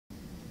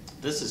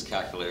This is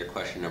calculator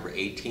question number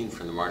 18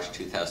 from the March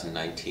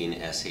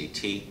 2019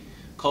 SAT.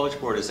 College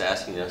Board is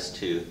asking us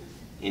to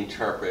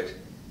interpret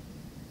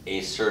a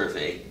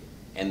survey,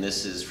 and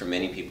this is for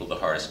many people the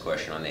hardest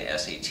question on the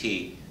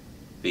SAT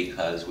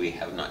because we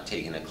have not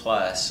taken a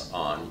class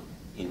on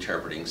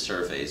interpreting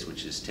surveys,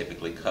 which is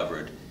typically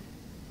covered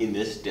in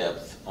this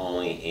depth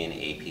only in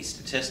AP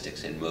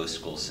Statistics in most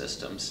school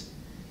systems,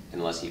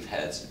 unless you've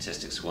had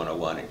Statistics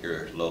 101 at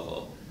your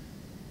local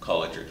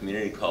college or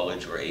community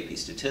college or AP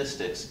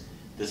Statistics.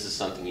 This is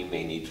something you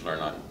may need to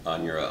learn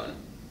on your own.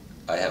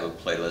 I have a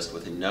playlist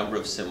with a number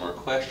of similar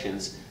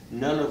questions,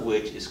 none of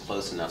which is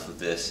close enough of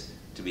this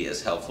to be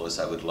as helpful as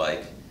I would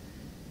like.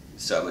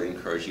 So I would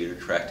encourage you to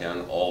track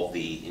down all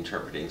the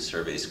interpreting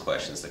surveys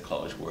questions that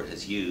College Board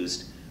has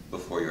used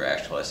before your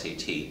actual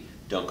SAT.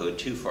 Don't go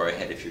too far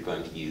ahead if you're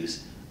going to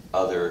use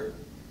other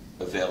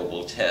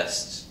available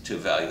tests to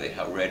evaluate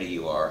how ready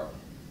you are,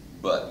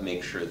 but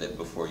make sure that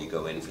before you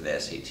go in for the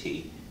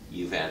SAT,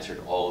 you've answered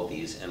all of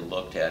these and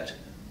looked at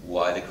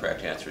why the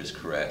correct answer is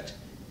correct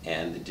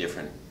and the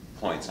different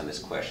points on this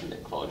question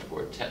that College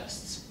Board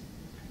tests.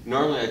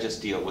 Normally I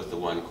just deal with the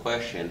one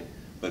question,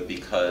 but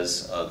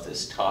because of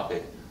this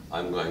topic,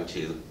 I'm going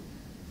to,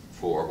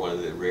 for one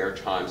of the rare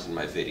times in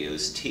my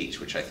videos,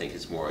 teach, which I think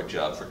is more a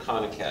job for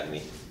Khan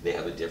Academy. They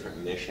have a different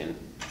mission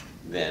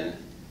than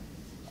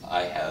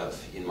I have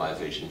in my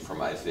vision for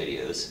my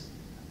videos,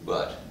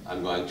 but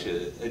I'm going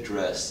to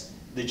address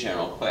the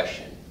general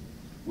question.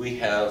 We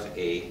have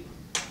a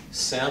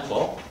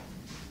sample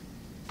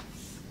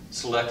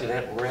selected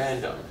at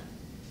random,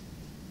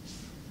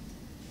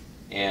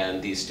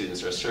 and these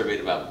students are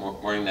surveyed about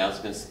morning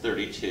announcements,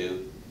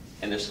 32,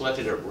 and they're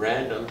selected at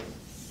random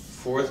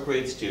 4th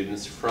grade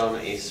students from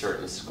a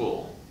certain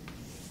school.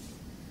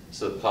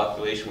 So the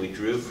population we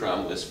drew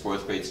from was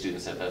 4th grade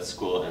students at that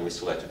school, and we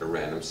selected a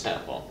random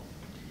sample.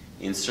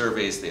 In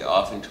surveys, they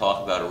often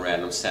talk about a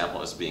random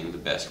sample as being the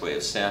best way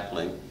of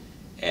sampling,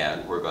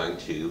 and we're going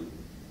to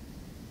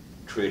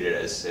treat it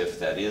as if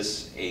that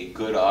is a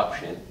good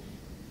option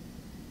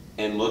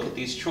and look at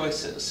these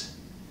choices.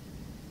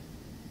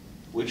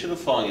 Which of the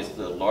following is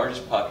the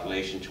largest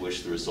population to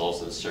which the results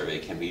of the survey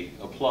can be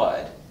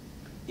applied?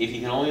 If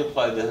you can only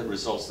apply the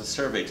results of the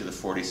survey to the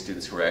 40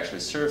 students who were actually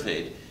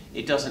surveyed,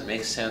 it doesn't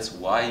make sense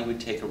why you would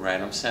take a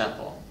random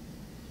sample.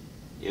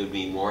 It would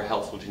be more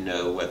helpful to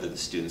know whether the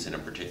students in a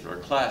particular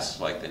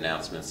class liked the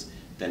announcements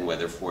than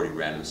whether 40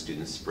 random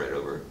students spread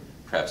over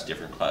perhaps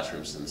different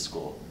classrooms in the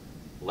school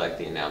liked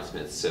the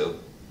announcements. So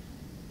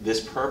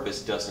this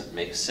purpose doesn't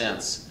make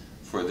sense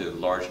for the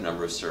large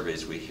number of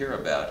surveys we hear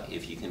about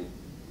if you can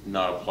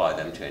not apply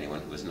them to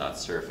anyone who is not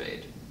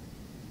surveyed.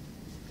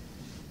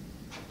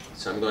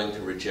 So I'm going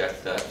to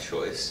reject that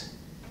choice.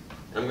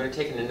 I'm going to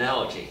take an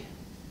analogy.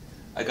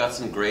 I got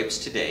some grapes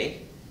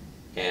today,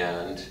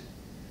 and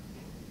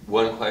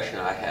one question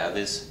I have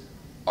is,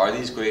 are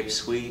these grapes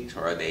sweet,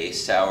 or are they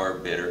sour,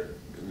 bitter,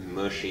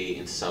 mushy,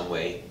 in some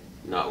way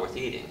not worth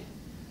eating?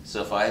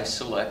 So if I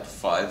select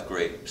 5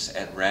 grapes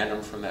at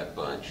random from that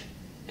bunch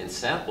and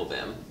sample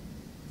them,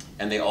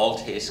 and they all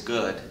taste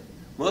good,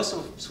 most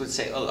of us would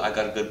say, oh, I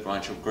got a good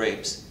bunch of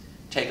grapes,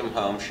 take them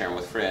home, share them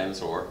with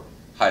friends, or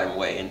hide them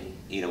away and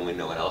eat them when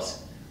no one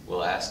else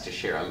will ask to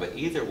share them. But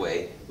either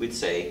way, we'd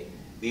say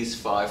these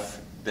 5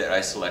 that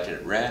I selected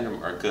at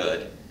random are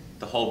good.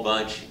 The whole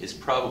bunch is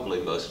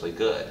probably mostly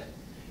good.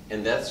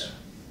 And that's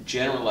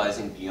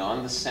generalizing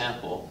beyond the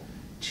sample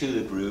to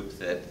the group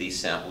that the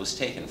sample was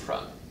taken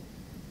from.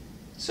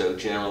 So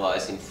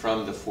generalizing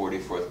from the 40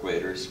 4th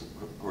graders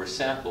who were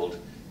sampled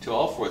to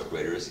all 4th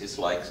graders is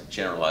like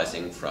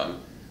generalizing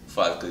from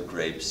 5 good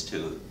grapes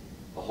to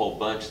a whole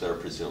bunch that are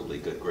presumably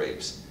good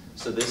grapes.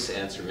 So this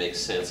answer makes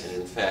sense, and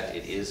in fact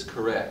it is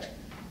correct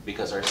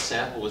because our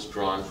sample was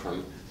drawn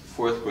from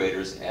 4th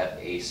graders at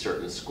a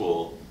certain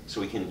school,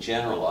 so we can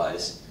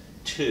generalize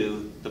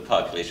to the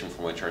population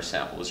from which our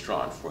sample was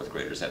drawn, 4th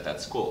graders at that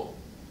school.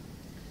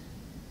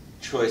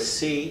 Choice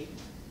C,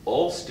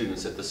 all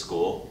students at the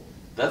school,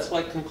 that's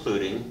like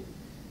concluding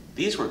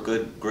these were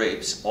good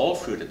grapes, all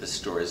fruit at the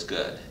store is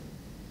good.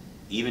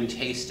 Even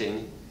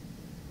tasting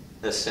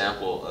a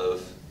sample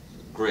of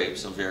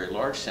grapes, a very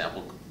large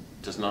sample,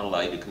 does not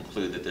allow you to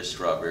conclude that the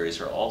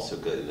strawberries are also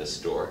good in this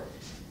store.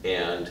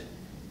 And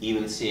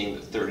even seeing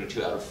that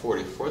 32 out of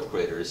 40 4th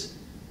graders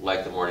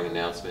like the morning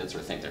announcements or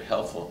think they're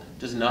helpful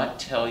does not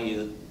tell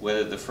you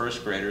whether the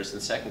 1st graders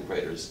and 2nd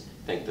graders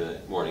think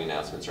the morning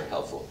announcements are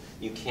helpful.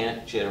 You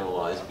can't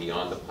generalize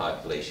beyond the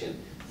population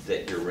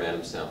that your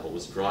random sample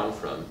was drawn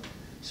from,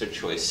 so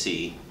choice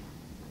C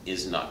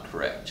is not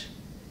correct.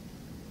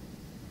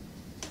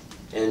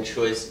 And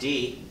choice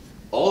D,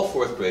 all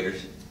 4th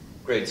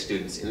grade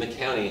students in the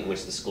county in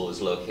which the school is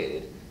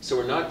located. So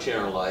we're not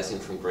generalizing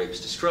from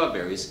grapes to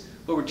strawberries,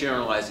 but we're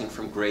generalizing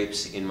from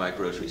grapes in my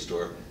grocery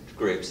store to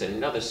grapes in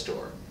another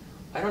store.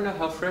 I don't know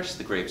how fresh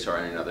the grapes are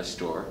in another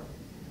store.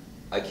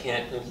 I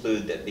can't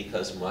conclude that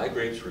because my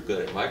grapes were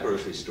good at my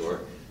grocery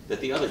store,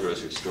 that the other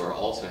grocery store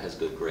also has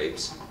good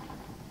grapes.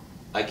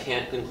 I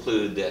can't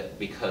conclude that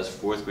because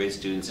 4th grade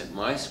students at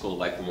my school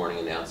like the morning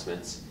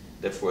announcements,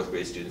 that fourth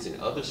grade students in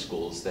other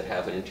schools that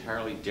have an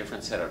entirely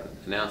different set of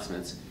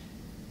announcements,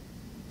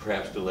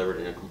 perhaps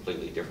delivered in a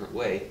completely different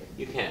way,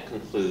 you can't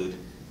conclude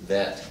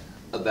that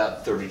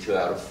about 32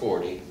 out of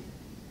 40,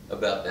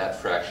 about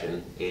that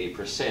fraction,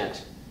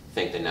 80%,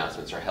 think the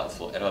announcements are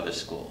helpful at other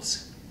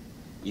schools.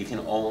 You can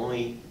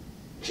only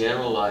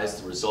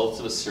generalize the results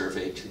of a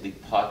survey to the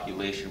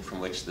population from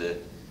which the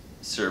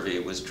survey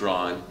was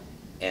drawn,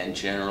 and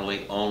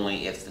generally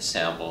only if the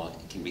sample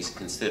can be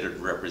considered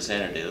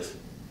representative.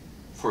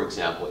 For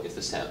example, if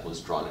the sample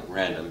is drawn at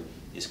random,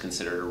 is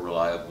considered a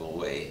reliable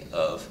way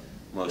of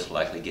most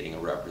likely getting a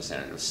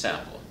representative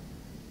sample.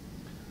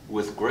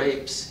 With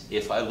grapes,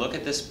 if I look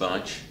at this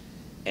bunch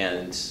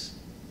and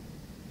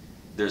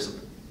there's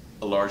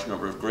a large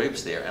number of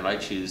grapes there, and I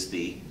choose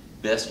the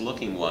best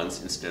looking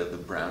ones instead of the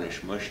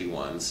brownish mushy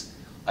ones,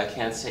 I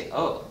can't say,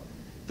 oh,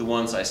 the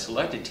ones I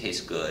selected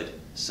taste good,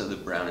 so the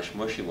brownish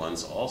mushy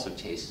ones also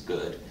taste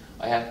good.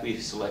 I have to be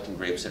selecting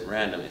grapes at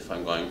random if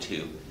I'm going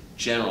to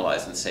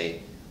generalize and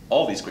say,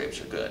 all these grapes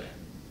are good.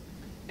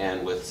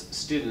 And with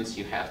students,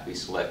 you have to be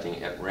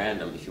selecting at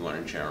random if you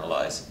want to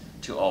generalize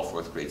to all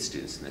fourth grade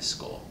students in this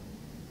school.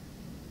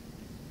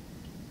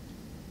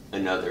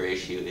 Another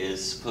issue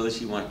is,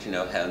 suppose you want to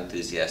know how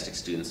enthusiastic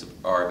students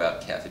are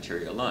about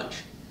cafeteria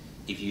lunch.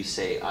 If you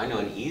say, I know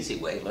an easy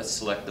way, let's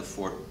select the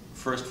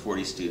first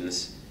 40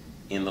 students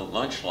in the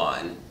lunch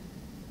line,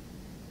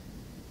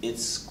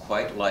 it's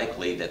quite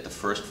likely that the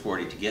first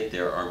 40 to get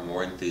there are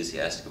more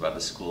enthusiastic about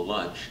the school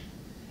lunch.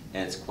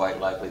 And it's quite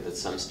likely that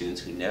some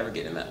students who never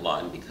get in that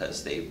line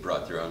because they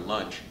brought their own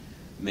lunch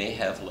may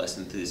have less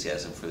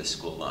enthusiasm for the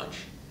school lunch.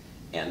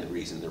 And the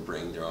reason they're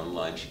bringing their own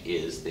lunch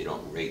is they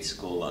don't rate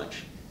school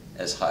lunch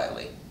as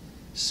highly.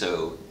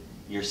 So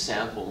your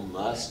sample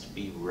must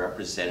be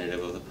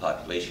representative of the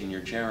population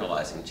you're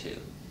generalizing to.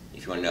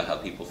 If you want to know how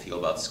people feel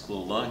about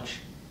school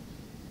lunch,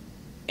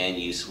 and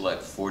you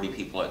select 40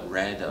 people at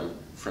random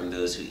from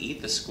those who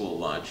eat the school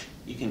lunch,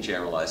 you can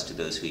generalize to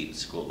those who eat the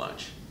school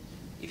lunch.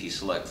 If you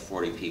select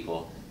 40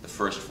 people, the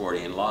first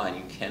 40 in line,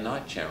 you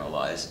cannot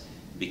generalize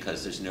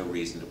because there's no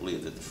reason to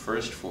believe that the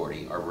first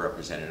 40 are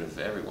representative of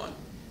everyone.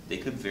 They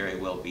could very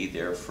well be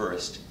there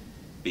first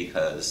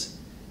because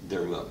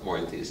they're more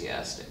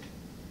enthusiastic.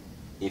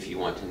 If you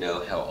want to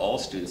know how all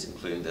students,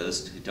 including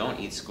those who don't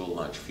eat school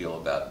lunch, feel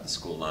about the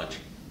school lunch,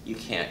 you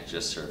can't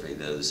just survey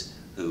those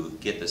who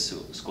get the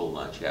school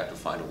lunch. You have to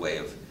find a way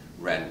of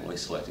randomly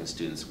selecting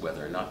students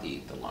whether or not they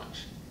eat the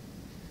lunch.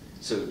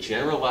 So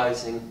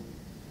generalizing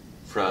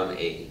from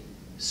a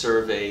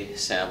survey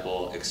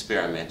sample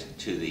experiment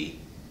to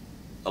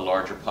a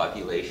larger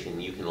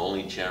population, you can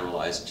only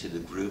generalize to the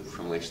group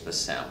from which the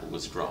sample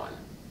was drawn.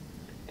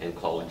 And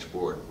College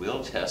Board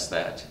will test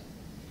that.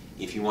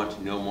 If you want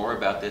to know more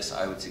about this,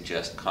 I would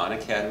suggest Khan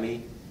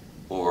Academy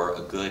or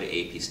a good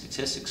AP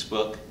statistics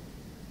book.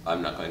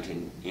 I'm not going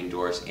to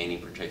endorse any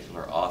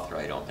particular author.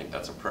 I don't think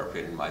that's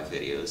appropriate in my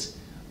videos.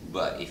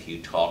 But if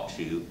you talk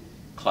to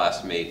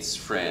classmates,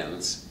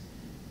 friends,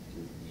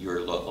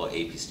 your local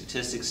AP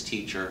statistics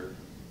teacher,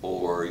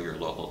 or your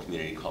local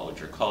community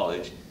college or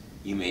college,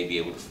 you may be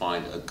able to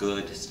find a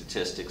good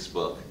statistics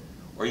book,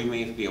 or you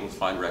may be able to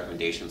find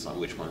recommendations on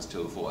which ones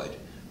to avoid.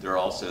 There are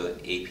also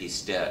AP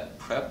Stat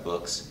prep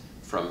books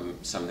from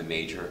some of the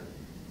major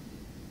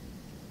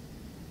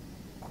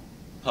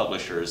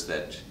publishers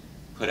that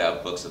put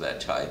out books of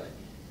that type,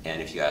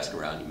 and if you ask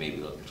around, you may be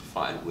able to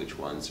find which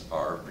ones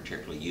are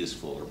particularly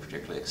useful or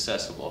particularly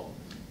accessible,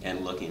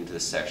 and look into the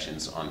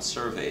sections on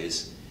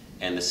surveys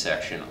and the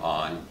section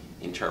on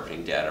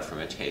interpreting data from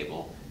a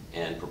table,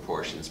 and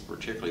proportions,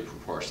 particularly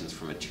proportions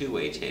from a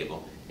two-way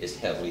table, is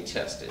heavily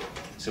tested.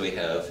 So we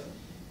have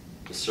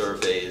the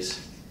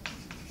surveys,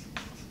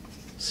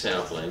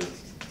 sampling,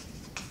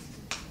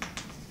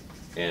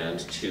 and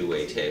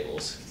two-way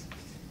tables.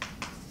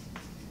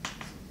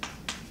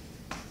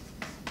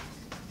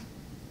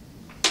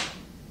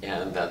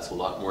 And that's a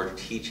lot more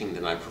teaching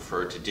than I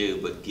prefer to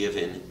do, but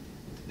given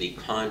the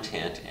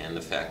content and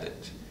the fact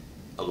that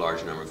a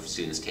large number of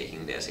students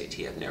taking the SAT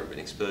have never been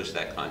exposed to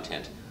that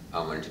content, I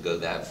wanted to go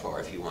that far.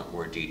 If you want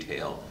more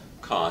detail,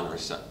 Khan or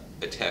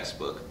a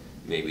textbook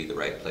may be the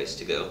right place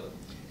to go.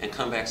 And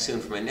come back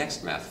soon for my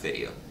next math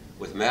video.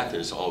 With math,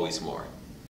 there's always more.